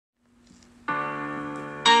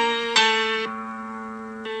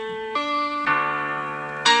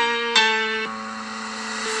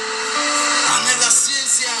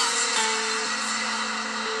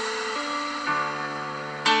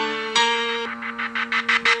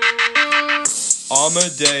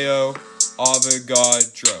Amedeo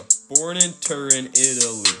Avogadro, born in Turin,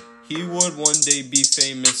 Italy, he would one day be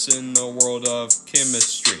famous in the world of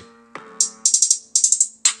chemistry.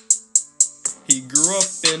 He grew up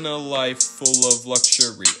in a life full of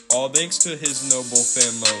luxury, all thanks to his noble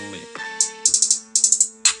family.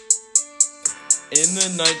 In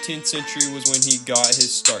the 19th century was when he got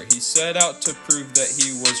his start. He set out to prove that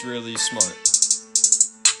he was really smart.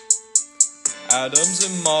 Atoms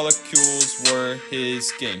and molecules were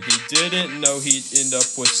his game. He didn't know he'd end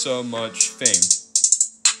up with so much fame.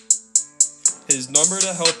 His number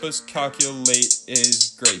to help us calculate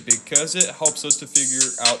is great because it helps us to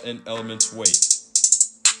figure out an element's weight.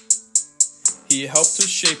 He helped to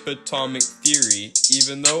shape atomic theory,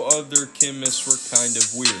 even though other chemists were kind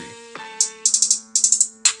of weary.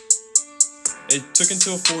 It took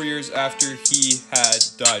until 4 years after he had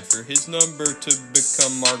died for his number to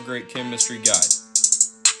become our great chemistry guide.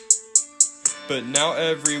 But now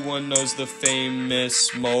everyone knows the famous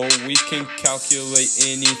mole. We can calculate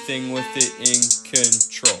anything with it in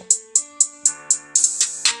control.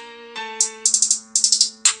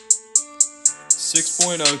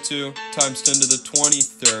 6.02 times 10 to the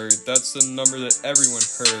 23rd. That's the number that everyone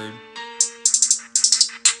heard.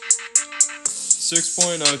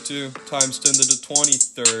 6.02 times 10 to the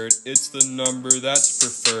 23rd. It's the number that's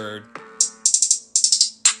preferred.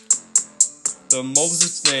 The mole is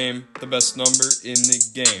its name, the best number in the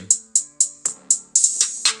game.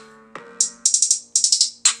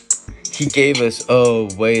 He gave us a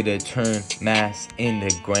way to turn mass into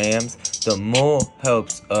grams. The mole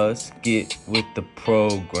helps us get with the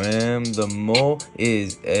program. The mole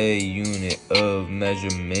is a unit of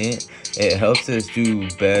measurement. It helps us do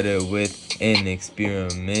better with an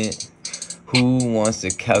experiment. Who wants to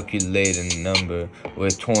calculate a number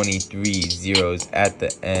with 23 zeros at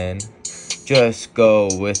the end? Just go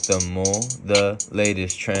with the mole, the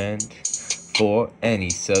latest trend for any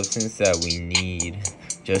substance that we need.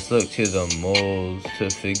 Just look to the moles to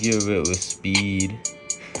figure it with speed.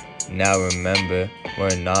 Now remember,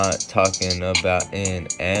 we're not talking about an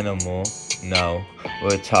animal. No,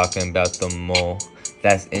 we're talking about the mole.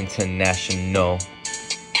 That's international.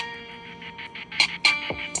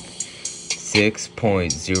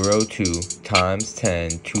 6.02 times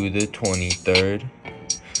 10 to the 23rd.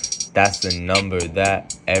 That's the number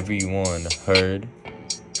that everyone heard.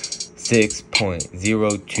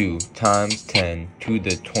 6.02 times 10 to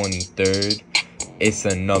the 23rd. It's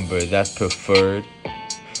a number that's preferred.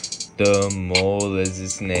 The mole is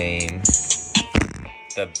its name.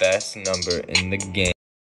 The best number in the game.